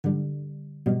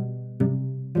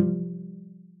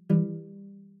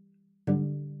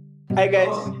Hi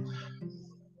guys,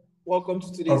 welcome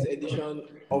to today's edition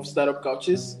of Startup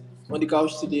Couches. On the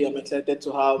couch today, I'm excited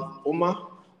to have Omar.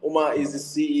 Omar is the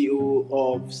CEO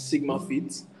of Sigma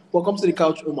Fit. Welcome to the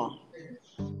couch, Omar.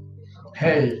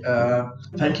 Hey,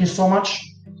 thank you so much.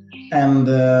 And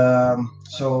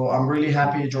so I'm really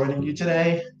happy joining you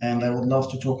today, and I would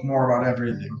love to talk more about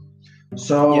everything. Yeah.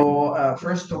 So,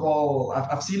 first of all,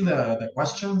 I've seen the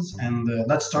questions, and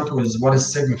let's start with what is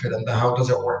SigmaFit and how does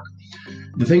it work?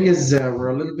 The thing is,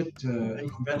 we're a little bit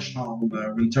unconventional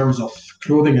in terms of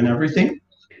clothing and everything.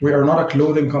 We are not a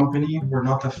clothing company, we're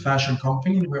not a fashion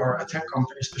company, we are a tech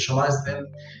company specialized in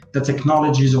the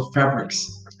technologies of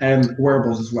fabrics and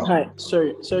wearables as well. Hi.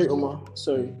 Sorry, Omar.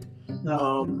 Sorry.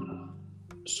 Um.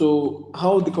 So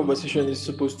how the conversation is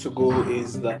supposed to go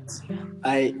is that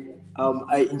I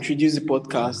I introduce the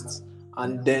podcast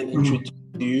and then Mhm. introduce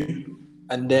you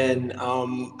and then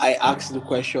I ask the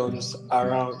questions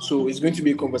around. So it's going to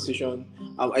be a conversation.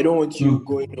 I don't want you Mm.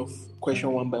 going off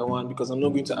question one by one because I'm not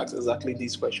going to ask exactly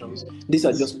these questions. These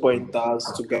are just pointers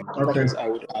to get Okay. questions I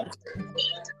would ask.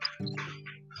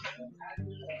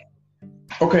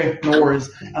 Okay, no worries.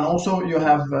 And also, you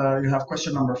have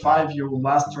question number five. Your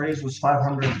last raise was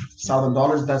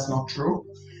 $500,000. That's not true,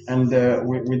 and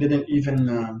we didn't even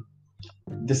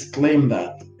disclaim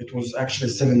that. It was actually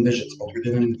seven digits, but we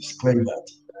didn't disclaim that.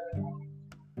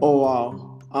 Oh wow.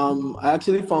 I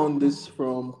actually found this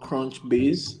from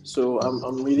Crunchbase, so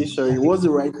I'm really sorry. What's the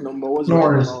right number? What's the No right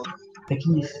worries. amount?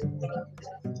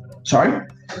 Sorry.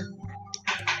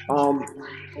 Um,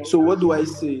 so what do I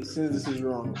say since this is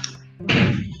wrong?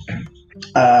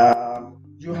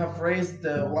 You have raised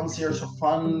one series of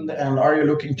fund, and are you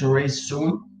looking to raise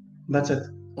soon? That's it.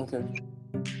 Okay.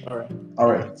 All right. All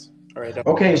All right. right. All right.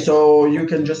 Okay, so you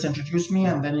can just introduce me,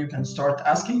 and then you can start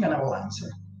asking, and I will answer.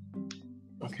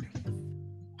 Okay.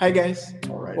 Hi guys.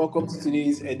 All right. Welcome to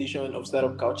today's edition of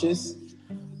Startup Couches.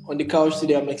 On the couch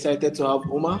today, I'm excited to have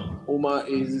Omar. Omar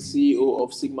is the CEO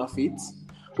of Sigma Fit.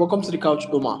 Welcome to the couch,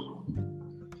 Omar.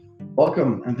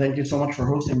 Welcome, and thank you so much for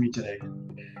hosting me today.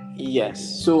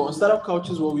 Yes. So on Startup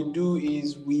Couches, what we do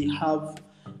is we have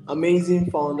amazing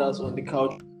founders on the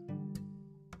couch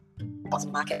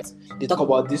market. They talk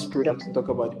about these products, they talk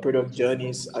about the product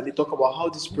journeys, and they talk about how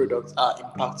these products are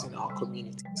impacting our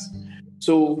communities.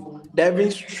 So,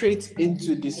 diving straight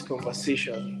into this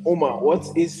conversation, Omar, what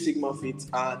is Sigma Fit,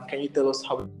 and can you tell us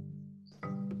how?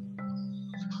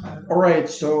 All right,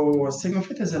 so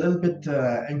SigmaFit is a little bit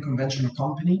unconventional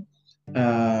company.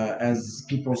 As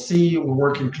people see, we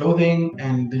work in clothing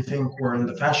and they think we're in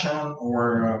the fashion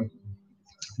or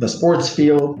the sports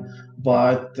field,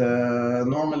 but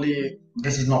normally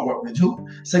this is not what we do.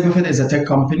 SigmaFit is a tech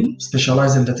company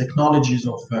specialized in the technologies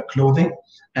of clothing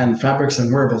and fabrics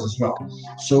and wearables as well.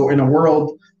 So in a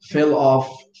world full of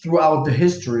throughout the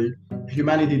history,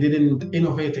 humanity didn't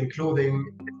innovate in clothing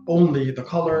only the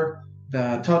color,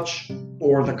 the touch,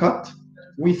 or the cut.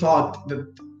 We thought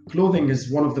that clothing is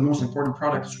one of the most important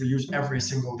products we use every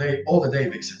single day, all the day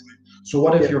basically. So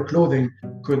what if Yeah. your clothing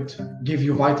could give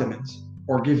you vitamins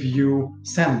or give you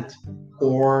scent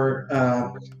or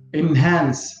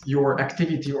enhance your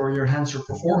activity or enhance your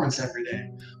performance every day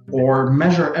or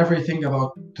measure everything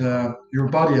about your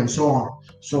body and so on.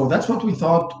 So that's what we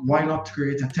thought, why not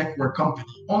create a techwear company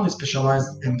only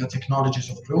specialized in the technologies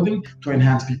of clothing to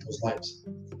enhance people's lives.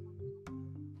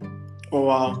 Oh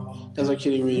wow, that's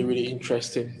actually really really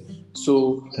interesting.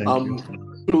 So Thank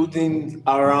you. clothing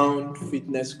around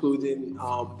fitness, clothing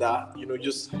that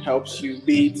just helps you.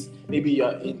 Be it maybe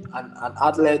you're an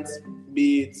athlete,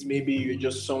 be it maybe you're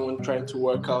just someone trying to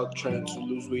work out, trying to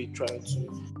lose weight, trying to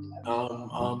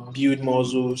build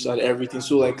muscles and everything.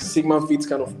 So like Sigma Fit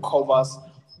kind of covers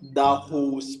that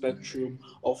whole spectrum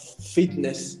of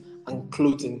fitness and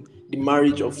clothing, the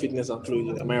marriage of fitness and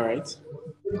clothing. Am I right?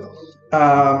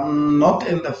 Not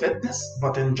in the fitness,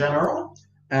 but in general.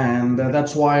 And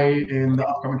that's why in the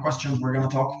upcoming questions, we're going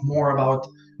to talk more about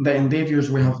the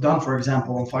endeavors we have done, for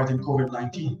example, on fighting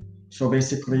COVID-19. So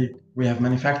basically, we have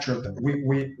manufactured,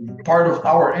 we part of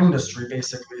our industry,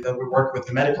 basically, that we work with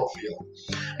the medical field.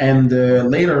 And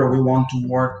later, we want to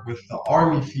work with the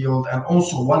army field and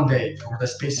also one day for the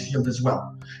space field as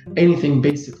well. Anything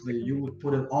basically you would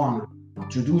put it on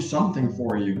to do something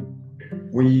for you,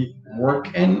 we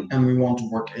work in and we want to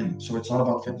work in. So it's not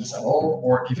about fitness at all,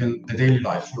 or even the daily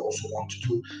life. We also want to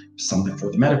do something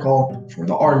for the medical, for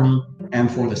the army,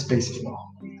 and for the space as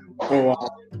well. Oh wow.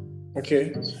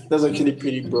 Okay, that's actually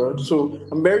pretty broad. So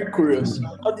I'm very curious.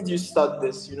 How did you start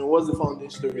this? What's the founding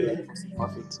story like for Sigma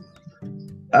Fit?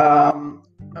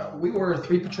 We were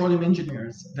three petroleum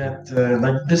engineers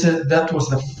that was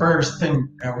the first thing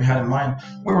we had in mind.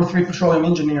 We were three petroleum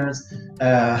engineers,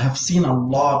 have seen a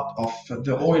lot of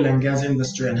the oil and gas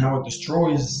industry and how it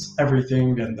destroys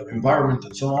everything and the environment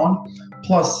and so on.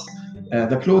 Plus,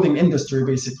 the clothing industry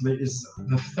basically is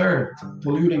the third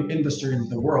polluting industry in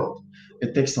the world.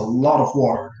 It takes a lot of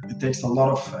water. It takes a lot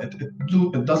of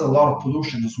it does a lot of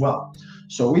pollution as well.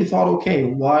 So we thought, okay,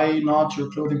 why not your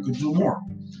clothing could do more?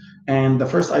 And the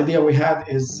first idea we had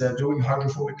is doing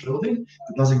hydrophobic clothing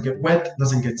that doesn't get wet,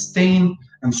 doesn't get stained,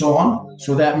 and so on.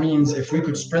 So that means if we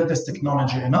could spread this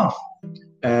technology enough,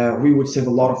 we would save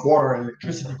a lot of water and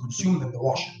electricity consumed in the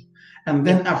washing. And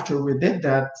then after we did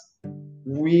that,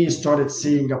 we started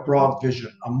seeing a broad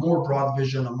vision, a more broad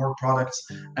vision, a more products,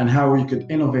 and how we could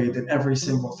innovate in every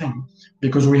single thing.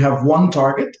 Because we have one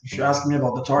target. If you ask me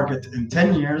about the target in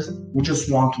 10 years, we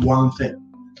just want one thing.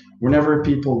 Whenever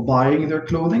people buying their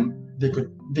clothing,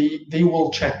 they will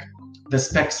check the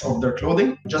specs of their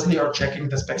clothing, just they are checking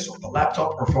the specs of the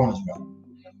laptop or phone as well.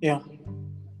 Yeah.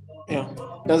 Yeah,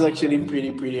 that's actually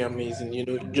pretty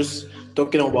amazing. Just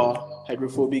talking about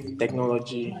hydrophobic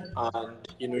technology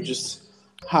and just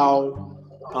how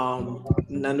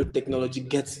nanotechnology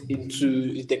gets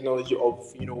into the technology of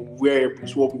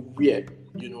wearables, what we wear.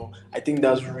 I think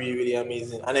that's really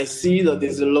amazing, and I see that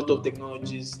there's a lot of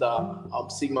technologies that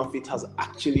Sigma Fit has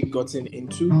actually gotten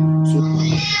into. So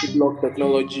block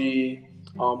technology,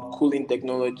 cooling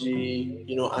technology,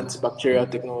 antibacterial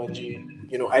technology.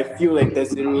 I feel like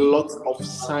there's a lot of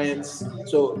science.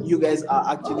 So you guys are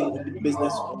actually in the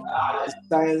business of the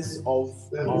science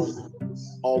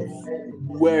of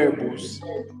wearables,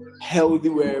 healthy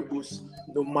wearables,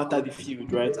 no matter the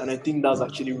field, right? And I think that's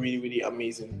actually really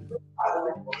amazing.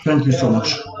 Thank you so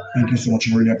much. Thank you so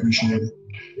much. I really appreciate it.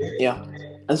 Yeah.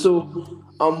 And so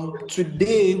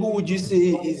today, who would you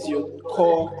say is your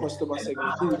core customer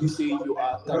segment? Who would you say you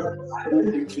are targeting? Who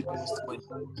brings you the most money?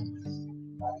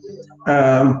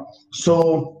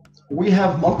 So we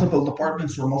have multiple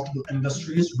departments or multiple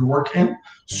industries we work in.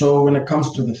 So when it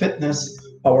comes to the fitness,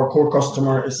 our core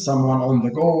customer is someone on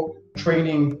the go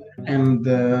training and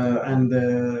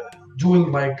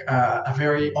doing like a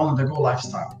very on the go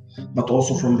lifestyle. But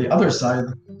also from the other side,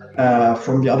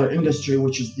 from the other industry,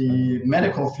 which is the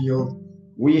medical field,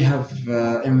 we have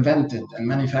invented and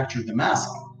manufactured the mask.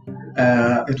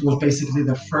 It was basically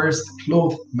the first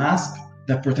cloth mask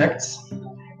that protects,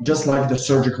 just like the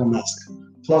surgical mask.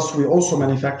 Plus, we also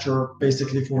manufacture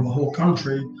basically for the whole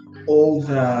country all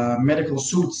the medical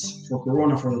suits for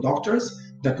Corona for the doctors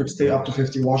that could stay up to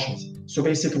 50 washes. So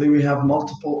basically, we have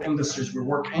multiple industries we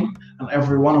work in, and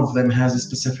every one of them has a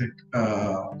specific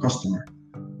customer.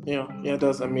 Yeah,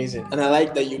 that's amazing. And I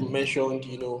like that you mentioned,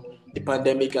 the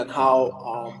pandemic and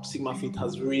how Sigma Fit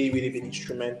has really been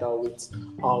instrumental with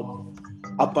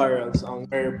apparels and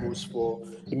wearables for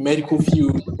the medical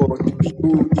field, for the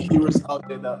people, the heroes out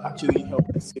there that actually help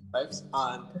and save lives,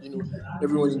 and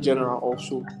everyone in general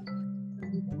also.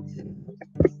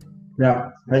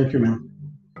 Yeah, thank you, man.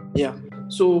 Yeah.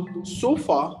 So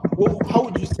far, how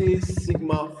would you say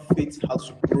Sigma Fit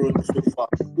has grown so far?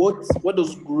 What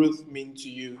does growth mean to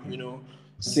you?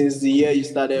 Since the year you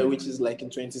started, which is like in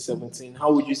 2017,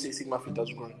 how would you say Sigma Fit has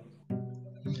grown?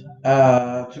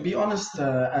 To be honest,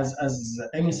 as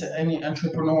any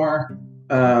entrepreneur,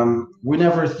 we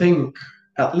never think,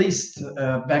 at least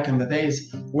back in the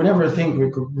days, we never think we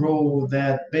could grow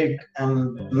that big.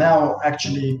 And now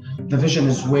actually the vision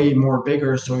is way more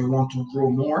bigger, so we want to grow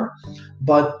more.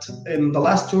 But in the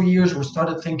last 2 years, we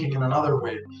started thinking in another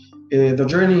way. The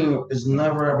journey is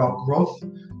never about growth.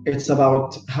 It's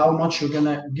about how much you're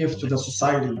gonna give to the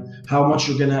society, how much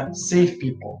you're gonna save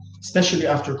people. Especially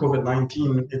after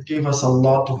COVID-19, it gave us a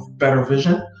lot of better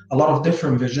vision, a lot of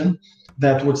different vision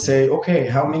that would say, okay,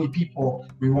 how many people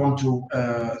we want to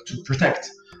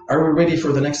protect? Are we ready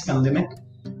for the next pandemic?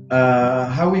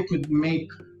 How we could make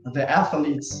the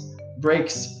athletes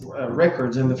breaks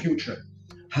records in the future?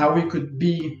 How we could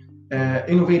be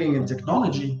innovating in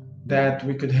technology that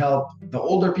we could help the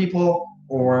older people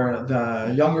or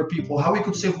the younger people, how we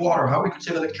could save water, how we could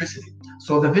save electricity.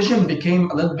 So the vision became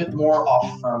a little bit more of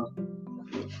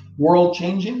world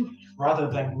changing rather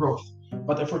than growth.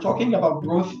 But if we're talking about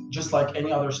growth, just like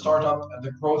any other startup,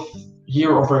 the growth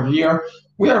year over year,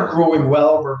 we are growing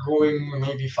well. We're growing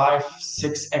maybe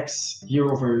 5-6x year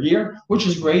over year, which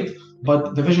is great.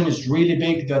 But the vision is really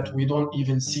big that we don't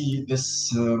even see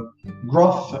this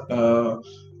growth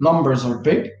numbers are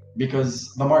big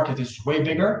because the market is way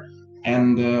bigger.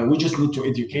 And we just need to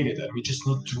educate it. And we just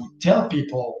need to tell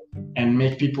people and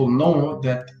make people know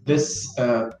that this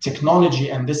technology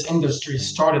and this industry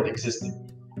started existing.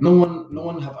 No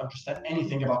one have understood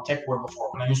anything about techwear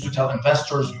before. When I used to tell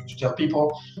investors, to tell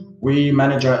people, we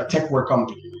manage a techwear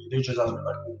company, they just ask me,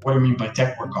 like, what do you mean by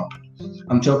techwear company?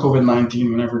 Until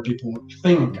COVID-19, whenever people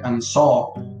think and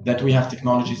saw that we have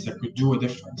technologies that could do a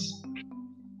difference.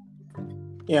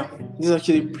 Yeah, this is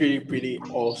actually pretty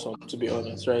awesome, to be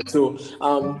honest, right? So,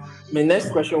 my next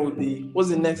question would be, what's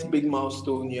the next big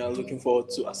milestone you are looking forward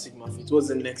to at Sigma Fit? What's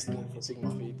the next thing for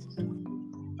Sigma Fit?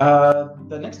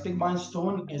 The next big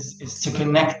milestone is to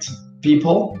connect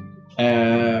people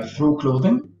through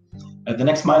clothing. The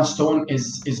next milestone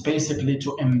is basically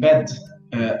to embed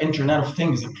Internet of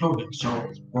Things in clothing. So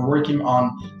we're working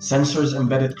on sensors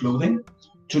embedded clothing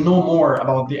to know more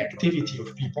about the activity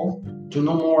of people, to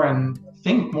know more and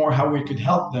think more how we could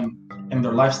help them in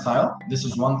their lifestyle. This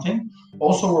is one thing.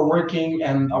 Also, we're working,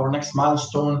 and our next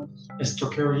milestone is to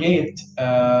create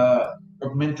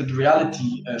augmented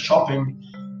reality shopping,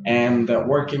 and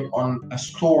working on a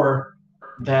store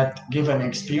that give an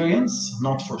experience,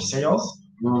 not for sales,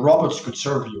 where robots could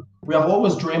serve you. We have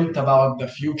always dreamt about the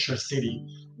future city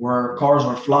where cars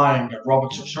are flying and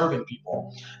robots are serving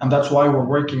people. And that's why we're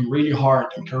working really hard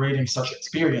in creating such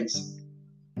experience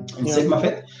in Sigma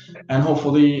Fit. And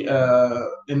hopefully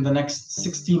in the next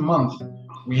 16 months,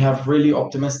 we have really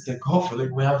optimistic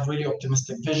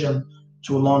vision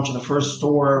to launch the first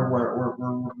store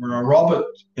where a robot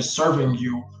is serving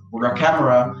you, where a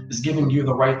camera is giving you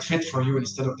the right fit for you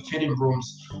instead of the fitting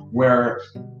rooms, where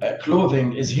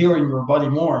clothing is hearing your body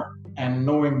more and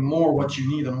knowing more what you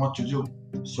need and what to do.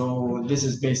 So this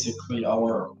is basically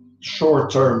our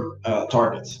short-term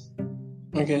targets.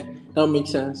 Okay, that makes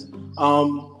sense.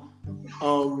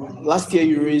 Last year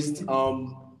you raised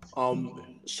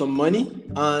some money,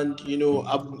 and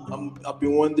I've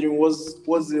been wondering,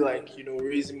 what's it like,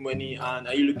 raising money, and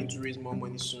are you looking to raise more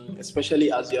money soon,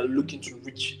 especially as you're looking to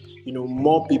reach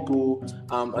more people,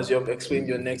 as you have explained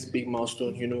your next big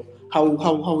milestone?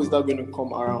 How is that going to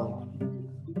come around?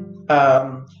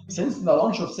 Since the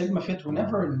launch of Sigma Fit, we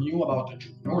never knew about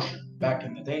entrepreneurship back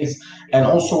in the days, and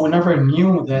also we never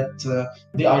knew that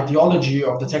the ideology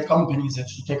of the tech companies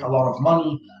is to take a lot of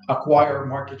money, acquire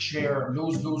market share,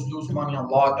 lose money a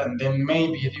lot, and then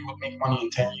maybe they would make money in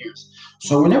 10 years.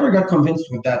 So we never got convinced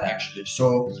with that, actually.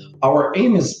 So our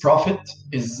aim is profit,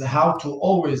 is how to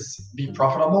always be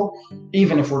profitable.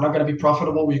 Even if we're not going to be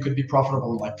profitable, we could be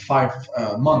profitable in like 5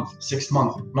 months, 6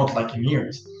 months, not like in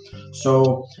years.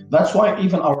 So that's why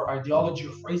even our ideology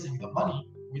of raising the money,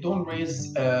 we don't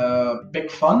raise a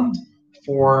big fund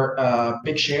for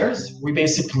big shares. We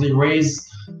basically raise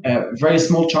a very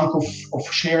small chunk of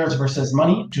shares versus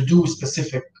money to do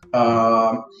specific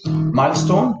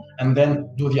milestone, and then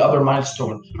do the other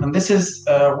milestone. And this is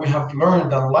we have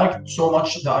learned and liked so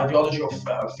much the ideology of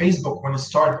Facebook when it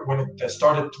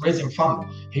started raising fund.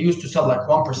 He used to sell like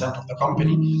 1% of the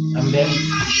company, and then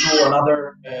do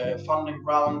another funding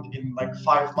round in like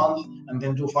 5 months, and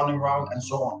then do funding round, and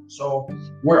so on. So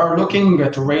we are looking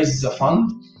to raise a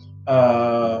fund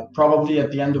probably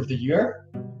at the end of the year.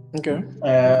 Okay.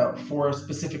 For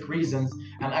specific reasons,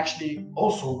 and actually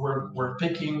also we're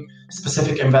picking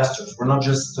specific investors. We're not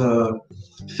just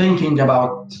thinking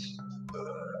about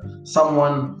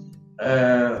someone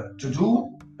to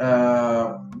do,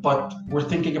 but we're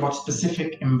thinking about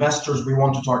specific investors we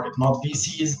want to target, not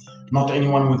VCs, not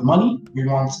anyone with money. We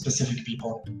want specific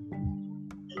people.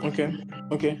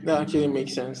 Okay, that actually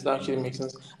makes sense.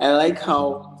 I like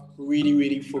how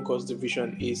really focused the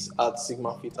vision is at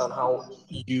Sigma Fit, and how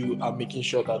you are making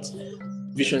sure that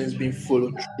vision is being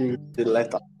followed through the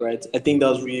letter, right? I think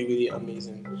that's really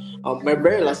amazing. My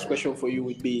very last question for you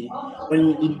would be,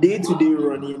 on the day-to-day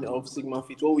running of Sigma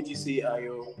Fit, what would you say are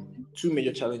your 2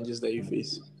 major challenges that you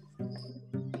face?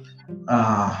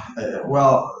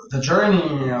 Well, the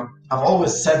journey, I've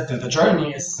always said that the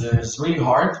journey is really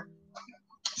hard.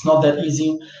 It's not that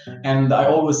easy, and I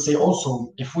always say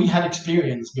also, if we had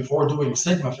experience before doing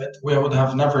Sigma Fit, we would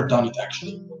have never done it.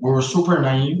 Actually, we were super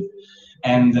naive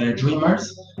and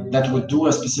dreamers that would do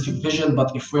a specific vision,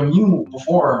 but if we knew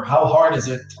before how hard is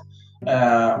it,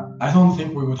 I don't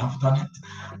think we would have done it.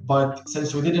 But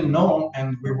since we didn't know,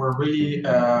 and we were really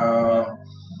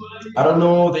I don't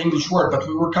know the English word, but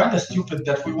we were kind of stupid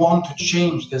that we want to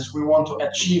change this, we want to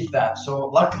achieve that. So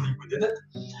luckily we did it.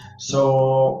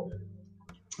 So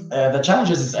the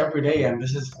challenges is every day, and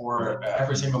this is for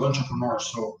every single entrepreneur.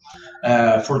 So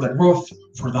for the growth,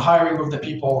 for the hiring of the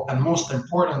people, and most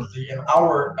importantly in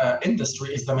our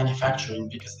industry is the manufacturing,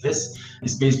 because this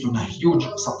is based on a huge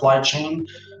supply chain.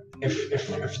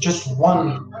 If just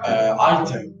one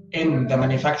item in the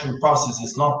manufacturing process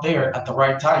is not there at the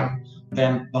right time,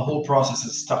 then the whole process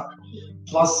is stuck.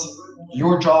 Plus,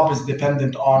 your job is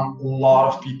dependent on a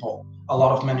lot of people, a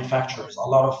lot of manufacturers, a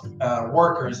lot of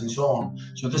workers, and so on.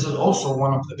 So this is also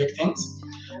one of the big things.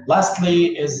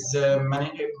 Lastly is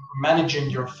managing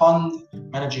your fund,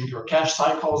 managing your cash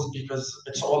cycles, because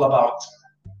it's all about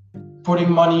putting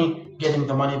money, getting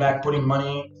the money back, putting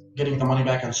money, getting the money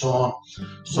back, and so on.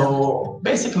 So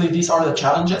basically, these are the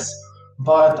challenges.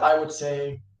 But I would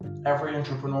say every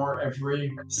entrepreneur,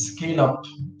 every scale-up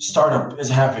startup is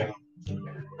having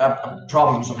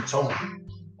problems of its own.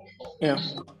 Yeah,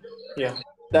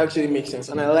 that actually makes sense.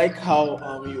 And I like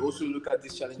how you also look at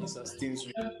these challenges as things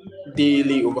we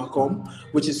daily overcome,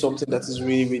 which is something that is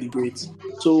really, really great.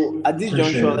 So at this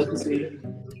Appreciate juncture, I'd it. like to say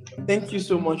thank you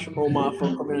so much, Omar,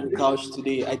 for coming on the couch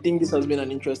today. I think this has been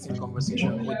an interesting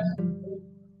conversation.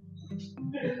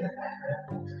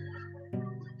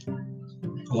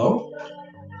 Hello?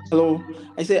 Hello.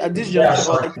 I say at this Yeah, juncture, I'd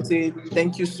sorry. like to say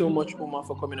thank you so much, Omar,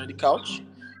 for coming on the couch.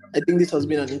 I think this has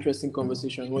been an interesting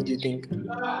conversation. What do you think?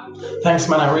 Thanks,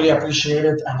 man. I really appreciate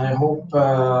it, and I hope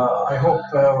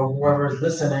whoever is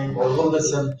listening or will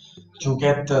listen to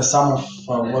get some of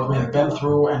what we have been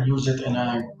through and use it in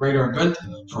a greater good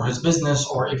for his business,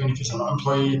 or even if he's an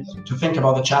employee, to think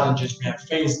about the challenges we have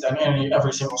faced and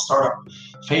every single startup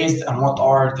faced, and what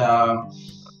are the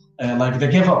like the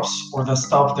give ups or the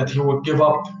stuff that he would give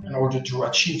up in order to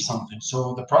achieve something.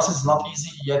 So the process is not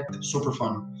easy yet super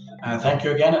fun. Thank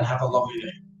you again, and have a lovely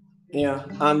day. Yeah,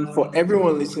 and for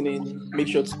everyone listening, make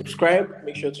sure to subscribe,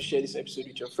 make sure to share this episode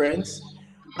with your friends.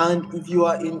 And if you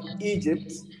are in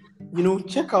Egypt,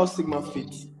 check out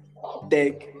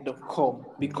sigmafit.tech.com,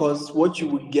 because what you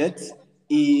will get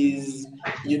is,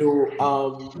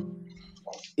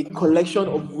 a collection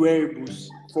of wearables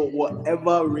for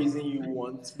whatever reason you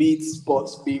want, be it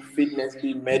sports, be it fitness,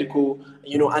 be it medical,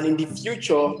 and in the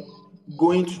future,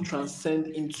 going to transcend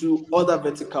into other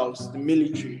verticals, the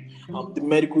military, the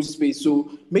medical space. So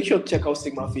make sure to check out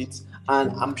Sigma Fit,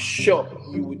 and I'm sure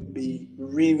you would be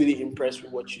really, really impressed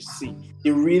with what you see.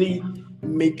 They really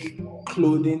make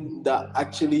clothing that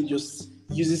actually just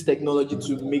uses technology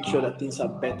to make sure that things are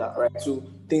better, right? So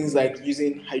things like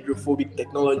using hydrophobic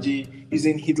technology,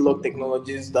 using heat lock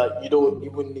technologies that you don't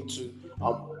even need to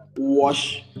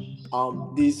wash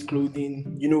this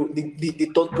clothing,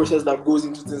 the thought process that goes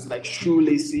into things like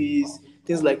shoelaces,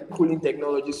 things like cooling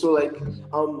technology. So like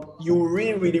you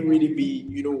really, really, really be,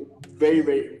 very,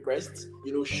 very impressed,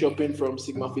 shopping from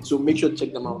Sigma Fit. So make sure to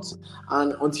check them out.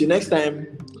 And until next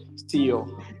time, see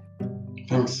you.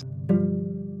 Thanks.